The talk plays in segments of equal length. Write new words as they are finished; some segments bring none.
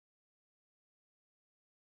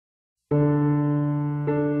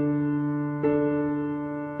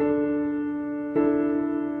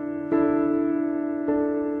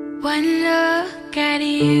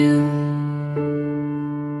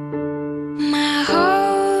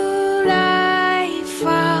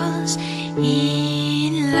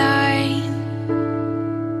in line.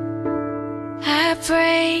 I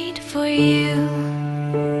prayed for you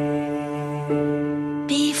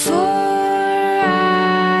before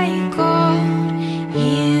I called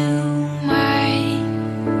you mine.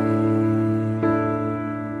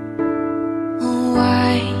 Oh,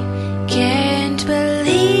 I can't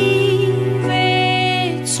believe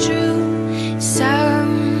it's true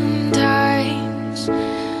sometimes.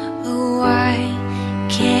 Oh, I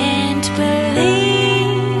can't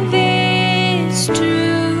believe it's true.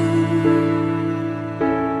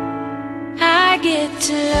 I get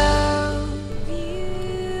to love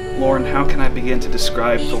you. Lauren, how can I begin to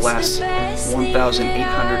describe the last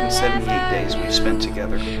 1,878 days we've spent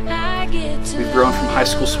together? We've grown from high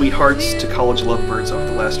school sweethearts to college lovebirds over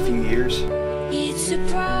the last few years.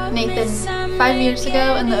 Nathan, 5 years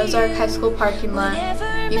ago in the Ozark High School parking lot,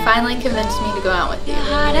 you finally convinced me to go out with you.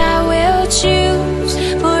 I will choose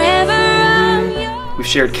forever. We've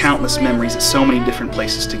shared countless memories at so many different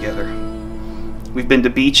places together. We've been to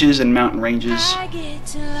beaches and mountain ranges.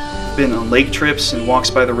 We've been on lake trips and walks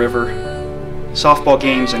by the river, softball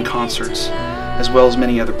games and concerts, as well as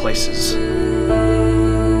many other places.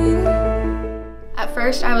 At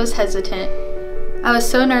first, I was hesitant. I was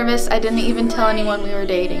so nervous I didn't even tell anyone we were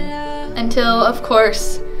dating. Until, of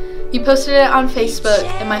course, you posted it on Facebook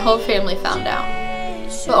and my whole family found out.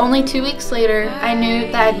 But only 2 weeks later, I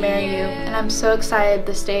knew that I'd marry you, and I'm so excited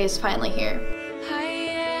this day is finally here.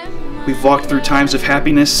 We've walked through times of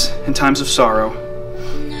happiness and times of sorrow,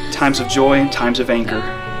 times of joy and times of anger,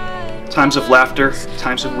 times of laughter,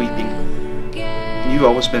 times of weeping, and you've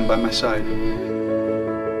always been by my side.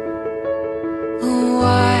 Oh,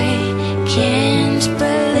 I can't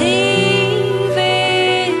believe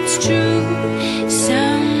it's true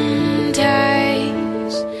sometimes.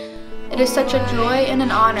 It is such a joy and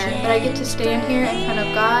an honor that I get to stand here in front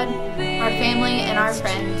of God, our family, and our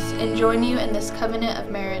friends, and join you in this covenant of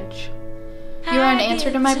marriage. You are an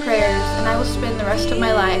answer to my prayers, and I will spend the rest of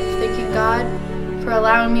my life thanking God for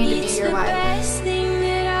allowing me to be your wife.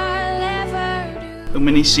 Though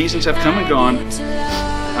many seasons have come and gone,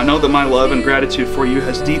 I know that my love and gratitude for you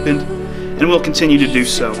has deepened and will continue to do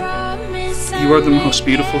so. You are the most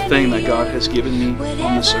beautiful thing that God has given me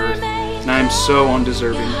on this earth, and I am so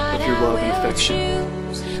undeserving of your love and affection.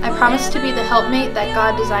 I promise to be the helpmate that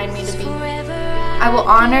God designed me to be. I will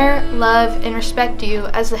honor, love, and respect you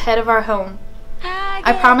as the head of our home.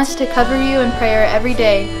 I promise to cover you in prayer every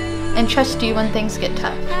day and trust you when things get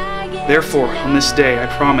tough. Therefore, on this day, I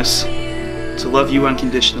promise to love you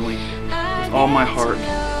unconditionally with all my heart,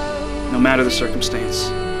 no matter the circumstance.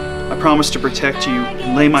 I promise to protect you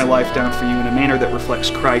and lay my life down for you in a manner that reflects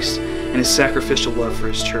Christ and His sacrificial love for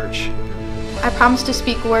His church. I promise to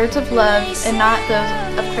speak words of love and not those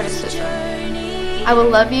of criticism. I will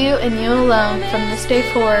love you and you alone from this day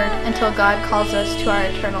forward until God calls us to our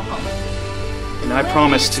eternal home. And I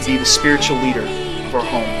promise to be the spiritual leader of our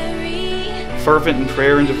home, fervent in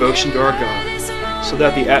prayer and devotion to our God, so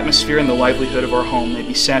that the atmosphere and the livelihood of our home may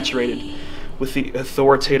be saturated with the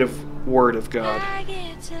authoritative Word of God.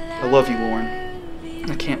 I love you, Lauren.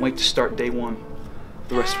 I can't wait to start day one of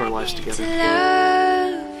the rest of our lives together.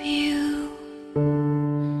 Love you.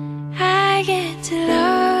 I get to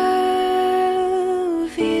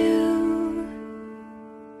love you.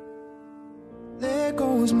 There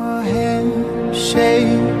goes my hand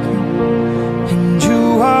shaking, and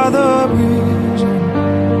you are the reason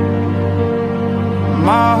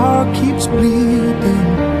my heart keeps bleeding,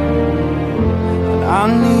 and I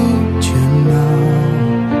need you now.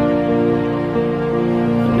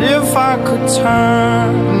 And if I could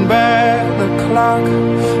turn back the clock,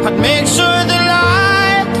 I'd make sure the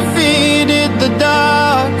light defeated the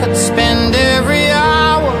dark. I'd spend every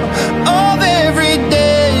hour of every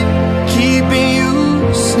day keeping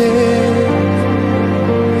you safe,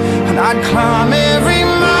 and I'd climb every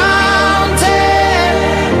mountain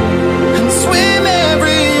and swim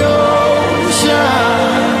every ocean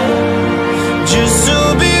just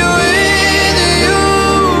to be with you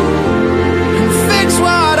and fix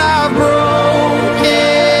what I've broken.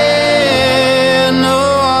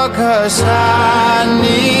 Oh, 'cause I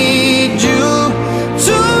need you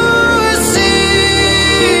to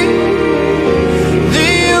see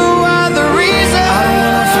that you are the reason. I don't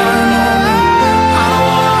wanna fight no more. I don't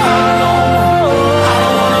wanna hurt no more. I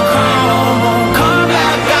don't wanna cry no more. Come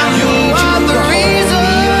back, I need you are the reason.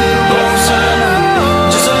 Closer,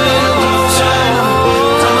 just a little closer.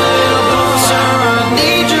 Come a little closer. I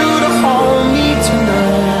need you to hold me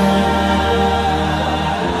tonight.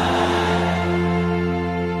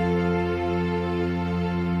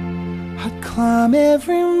 I'd climb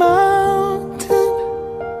every mountain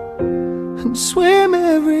and swim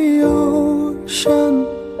every ocean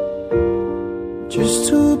just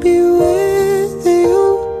to be with you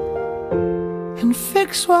and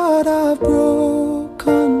fix what I've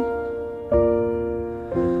broken.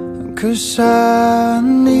 'Cause I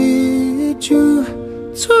need you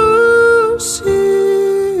to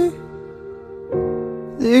see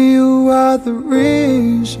that you are the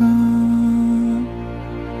reason.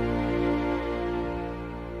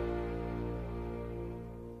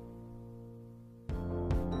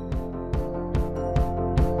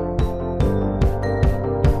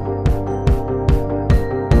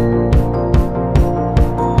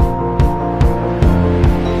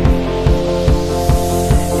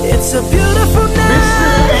 It's a beautiful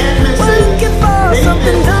night. We're looking for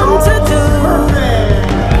something dumb to do.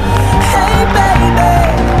 Hey baby,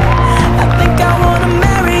 I think I wanna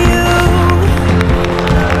marry you.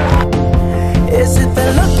 Is it the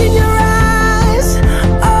look in your eyes,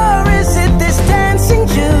 or is it this dancing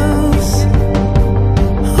juice?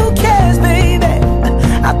 Who cares, baby?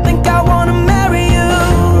 I think I wanna marry you.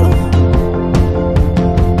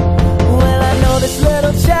 Well, I know this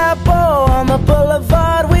little chapel on the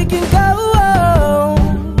boulevard we can go.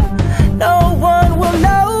 No one will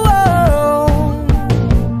know.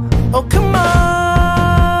 Oh, come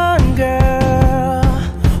on, girl.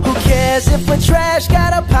 Who cares if we're trash?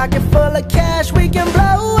 Got a pocket full of cash we can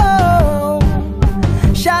blow.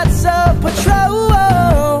 Shots of Patron.